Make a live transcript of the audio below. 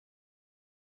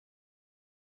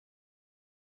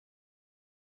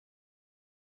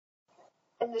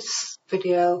In this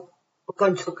video, we're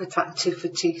going to look at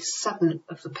activity 7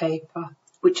 of the paper,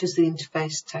 which is the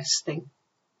interface testing.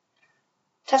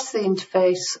 Test the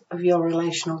interface of your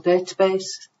relational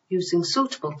database using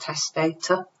suitable test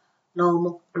data,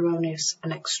 normal, erroneous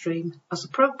and extreme as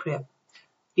appropriate.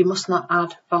 You must not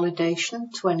add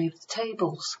validation to any of the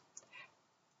tables.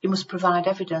 You must provide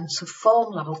evidence of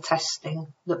form level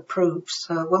testing that proves.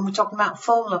 So when we're talking about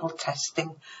form level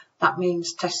testing, that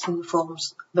means testing the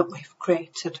forms that we've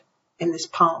created in this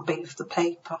part B of the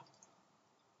paper.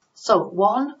 So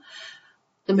 1,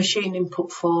 the machine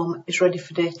input form is ready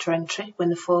for data entry when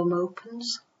the form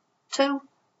opens. 2,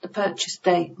 the purchase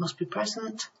date must be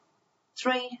present.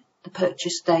 3, the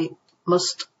purchase date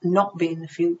must not be in the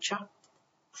future.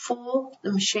 4,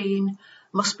 the machine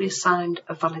must be assigned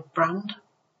a valid brand.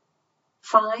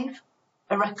 5,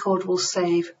 a record will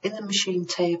save in the machine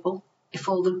table if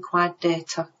all the required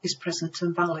data is present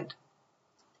and valid.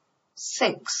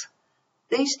 6,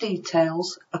 these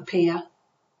details appear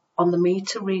on the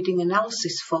meter reading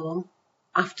analysis form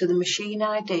after the machine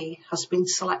ID has been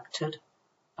selected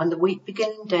and the week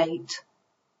beginning date,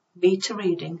 meter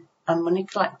reading and money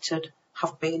collected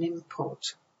have been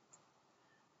input.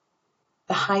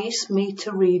 The highest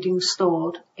meter reading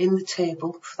stored in the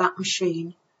table for that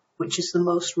machine, which is the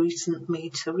most recent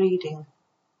meter reading.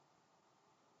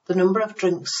 The number of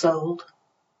drinks sold,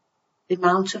 the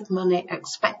amount of money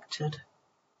expected,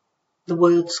 the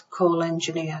words call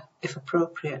engineer if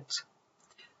appropriate.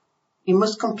 You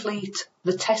must complete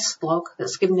the test log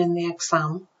that's given in the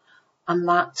exam, and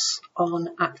that's on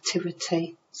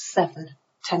activity 7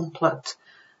 template.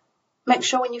 Make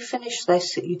sure when you finish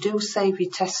this that you do save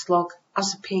your test log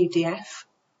as a PDF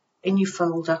in your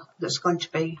folder that's going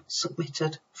to be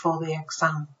submitted for the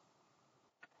exam.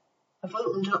 I've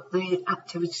opened up the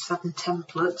Activity 7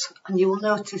 template and you will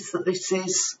notice that this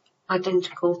is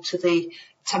identical to the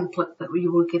template that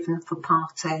you were given for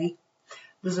Part A.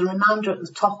 There's a reminder at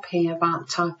the top here about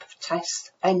type of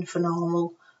test, N for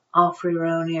normal, R for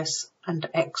erroneous and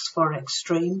X for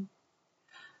extreme.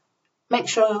 Make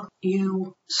sure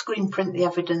you screen print the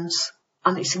evidence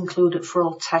and it's included for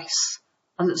all tests,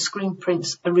 and that screen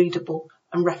prints are readable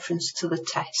and reference to the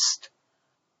test.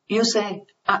 Use the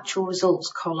actual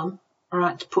results column,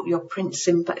 alright, to put your prints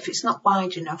in, but if it's not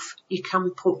wide enough, you can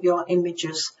put your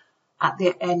images at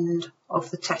the end of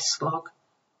the test log.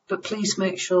 But please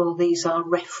make sure these are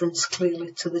referenced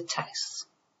clearly to the tests.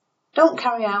 Don't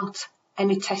carry out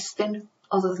any testing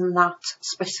other than that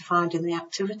specified in the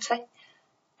activity.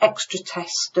 Extra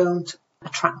tests don't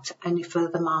attract any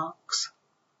further marks.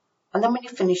 And then when you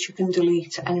finish, you can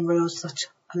delete any rows that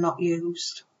are not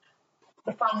used.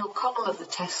 The final column of the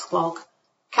test log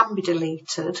can be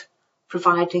deleted,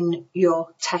 providing your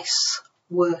tests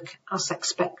work as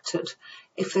expected.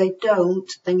 If they don't,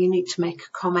 then you need to make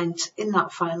a comment in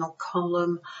that final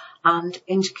column and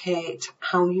indicate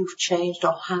how you've changed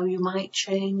or how you might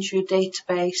change your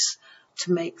database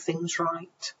to make things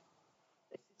right.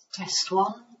 Test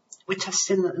 1. We're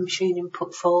testing that the machine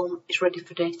input form is ready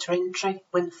for data entry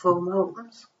when the form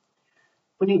opens.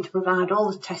 We need to provide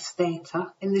all the test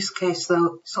data. In this case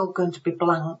though, it's all going to be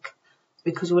blank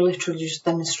because we're literally just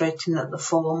demonstrating that the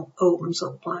form opens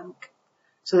up blank.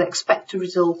 So the expected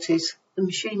result is the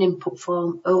machine input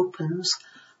form opens,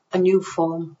 a new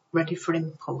form ready for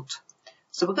input.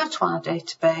 So we go to our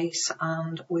database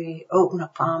and we open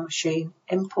up our machine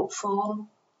input form.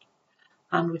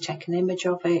 And we take an image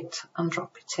of it and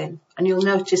drop it in. And you'll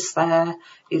notice there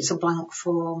it's a blank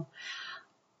form.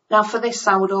 Now for this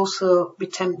I would also be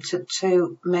tempted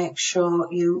to make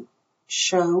sure you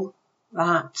show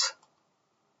that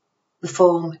the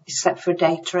form is set for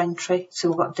data entry. So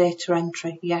we've got data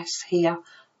entry, yes, here.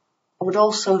 I would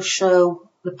also show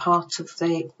the part of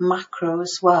the macro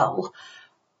as well,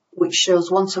 which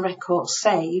shows once a record's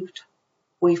saved,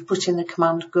 we've put in the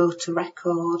command go to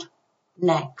record,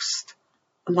 next.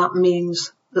 And that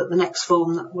means that the next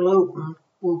form that will open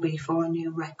will be for a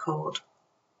new record.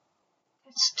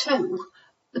 Test 2,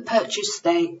 the purchase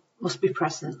date must be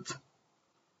present.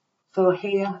 So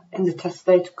here in the test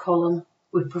data column,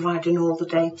 we're providing all the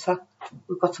data.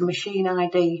 We've got a machine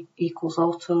ID equals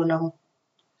autonum.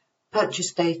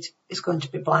 Purchase date is going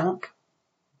to be blank.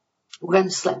 We're going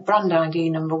to select brand ID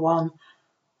number 1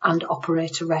 and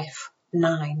operator ref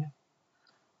 9.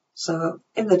 So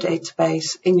in the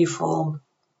database, in your form,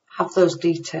 have those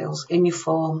details in your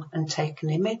form and take an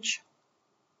image.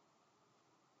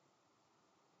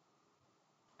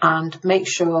 And make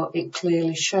sure it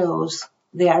clearly shows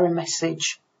the error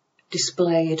message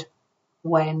displayed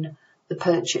when the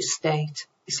purchase date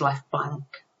is left blank.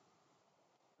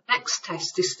 Next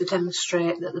test is to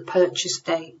demonstrate that the purchase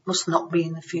date must not be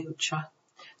in the future.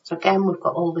 So again, we've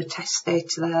got all the test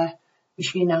data there,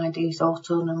 machine IDs,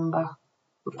 auto number.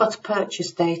 We've got a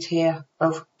purchase date here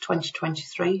of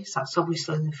 2023, so that's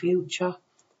obviously in the future.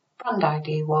 Brand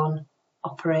ID 1,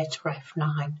 operator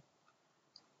F9.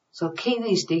 So key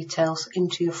these details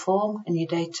into your form in your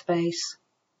database,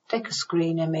 take a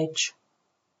screen image,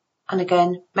 and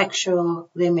again, make sure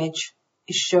the image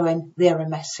is showing the error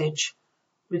message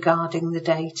regarding the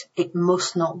date. It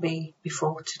must not be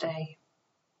before today.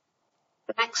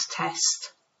 The next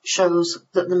test shows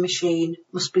that the machine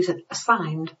must be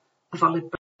assigned a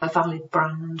valid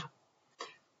brand.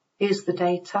 Here's the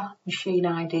data, machine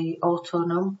ID, auto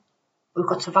num. We've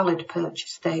got a valid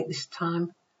purchase date this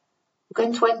time. We're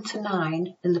going to enter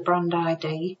 9 in the brand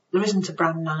ID. There isn't a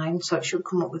brand 9, so it should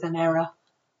come up with an error,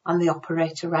 and the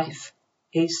operator F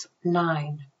is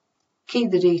 9. Key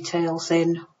the details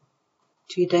in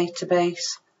to your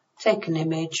database, take an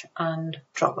image and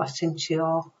drop that into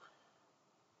your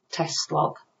test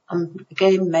log. And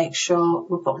again, make sure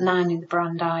we've got 9 in the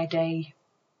brand ID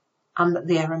and that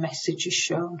the error message is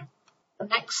shown. The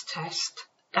next test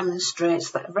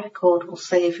demonstrates that a record will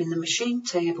save in the machine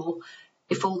table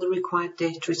if all the required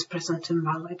data is present and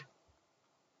valid.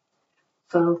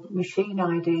 So machine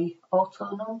ID,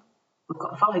 auto num, we've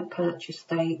got a valid purchase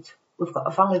date, we've got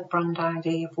a valid brand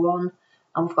ID of 1,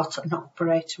 and we've got an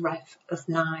operator F of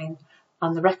 9,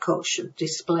 and the record should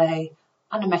display,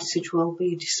 and a message will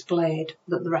be displayed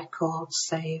that the record's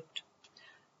saved.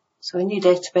 So in your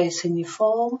database, in your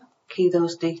form, key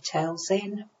those details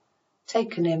in,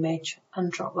 take an image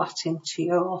and drop that into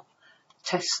your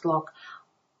test log.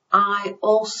 I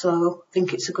also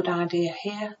think it's a good idea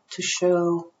here to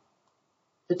show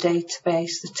the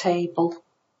database, the table,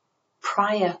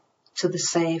 prior to the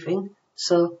saving.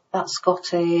 So that's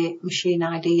got a machine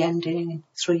ID ending in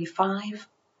 35,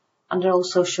 and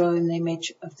also showing the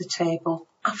image of the table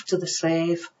after the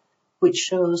save, which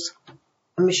shows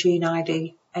a machine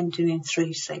ID ending in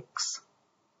 36.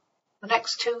 The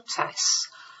next two tests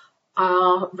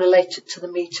are related to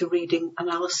the meter reading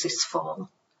analysis form.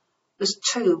 There's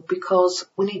two because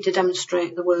we need to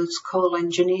demonstrate the words call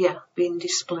engineer being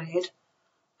displayed,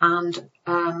 and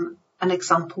an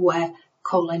example where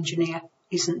call engineer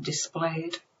isn't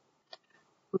displayed.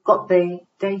 We've got the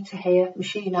data here,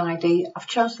 machine ID. I've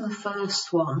chosen the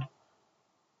first one.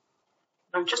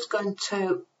 I'm just going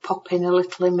to pop in a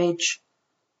little image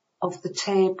of the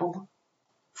table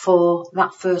for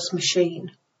that first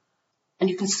machine. And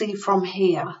you can see from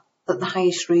here that the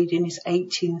highest reading is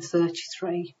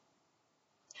 1833.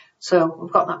 So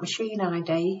we've got that machine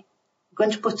ID. We're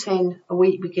going to put in a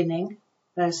week beginning.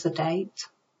 There's the date.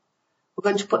 We're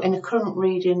going to put in a current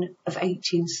reading of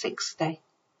 1860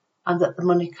 and that the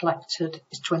money collected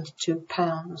is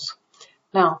 £22.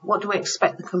 Now, what do we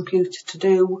expect the computer to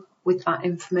do with that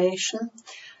information?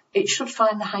 It should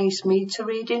find the highest meter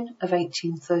reading of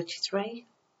 1833.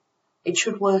 It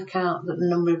should work out that the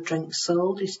number of drinks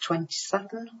sold is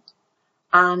 27.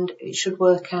 And it should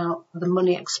work out the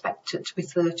money expected to be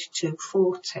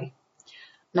 £32.40.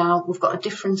 Now, we've got a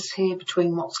difference here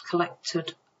between what's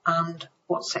collected and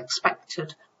what's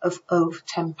expected of over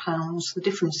 £10. The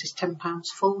difference is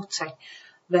 £10.40.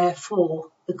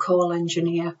 Therefore, the call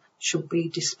engineer should be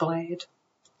displayed.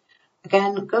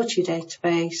 Again, go to your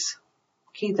database,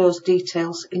 key those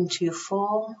details into your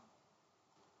form,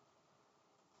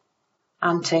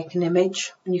 and take an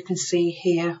image. And you can see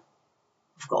here,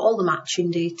 we've got all the matching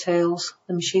details,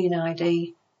 the machine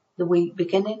ID, the week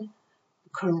beginning, the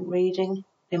current reading,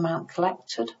 the amount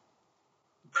collected,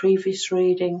 the previous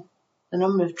reading, the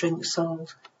number of drinks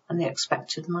sold, and the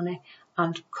expected money,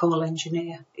 and call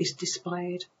engineer is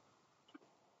displayed.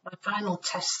 My final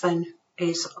test then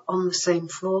is on the same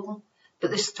form,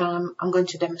 but this time I'm going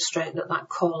to demonstrate that that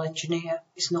call engineer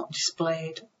is not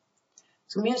displayed.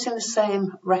 So I'm using the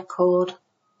same record,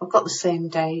 I've got the same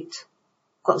date,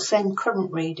 got the same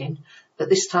current reading, but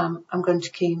this time I'm going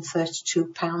to key in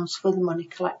 £32 for the money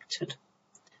collected.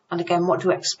 And again, what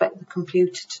do I expect the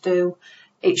computer to do?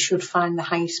 It should find the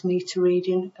highest meter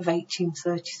reading of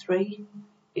 1833.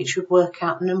 It should work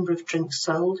out the number of drinks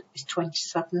sold is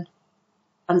 27,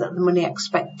 and that the money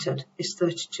expected is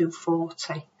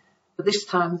 £32.40. But this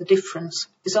time the difference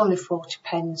is only 40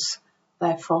 pence.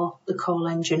 Therefore, the call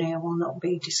engineer will not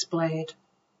be displayed.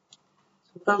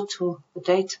 So go to the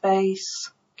database,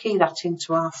 key that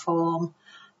into our form,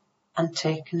 and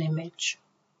take an image.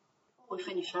 Before we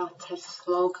finish our test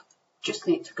log, just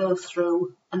need to go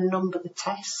through and number the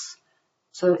tests.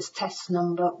 So it's test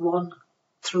number 1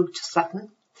 through to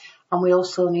 7. And we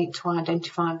also need to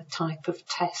identify the type of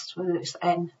test, whether it's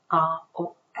N, R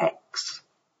or S. x.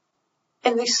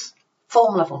 In this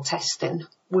form level testing,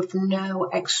 with no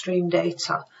extreme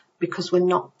data, because we're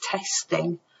not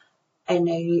testing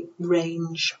any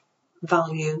range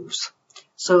values.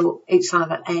 So it's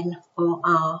either n or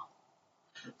r.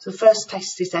 So the first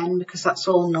test is n because that's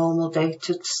all normal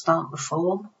data to start the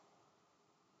form.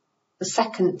 The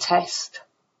second test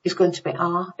is going to be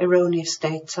r, erroneous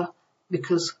data,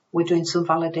 because we're doing some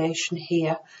validation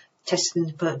here, testing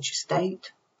the purchase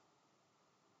date.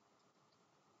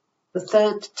 The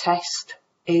third test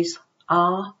is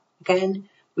r, again,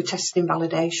 we're testing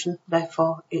validation,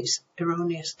 therefore it's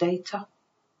erroneous data.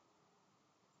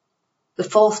 The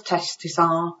fourth test is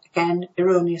R, again,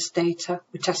 erroneous data.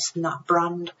 We're testing that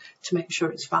brand to make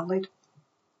sure it's valid.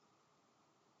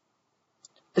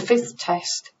 The fifth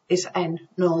test is N,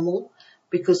 normal,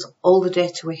 because all the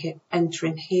data we enter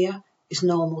in here is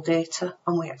normal data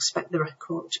and we expect the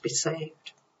record to be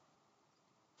saved.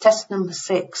 Test number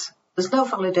 6, there's no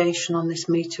validation on this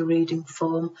meter reading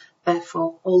form,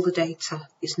 therefore all the data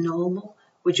is normal.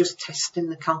 We're just testing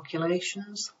the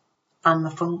calculations and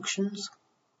the functions.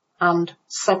 And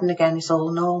 7 again is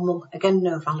all normal, again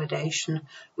no validation,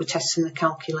 we're testing the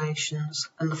calculations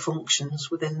and the functions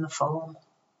within the form.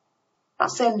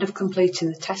 That's the end of completing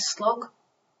the test log.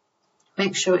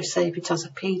 Make sure you save it as a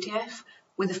PDF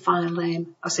with a file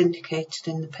name as indicated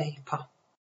in the paper.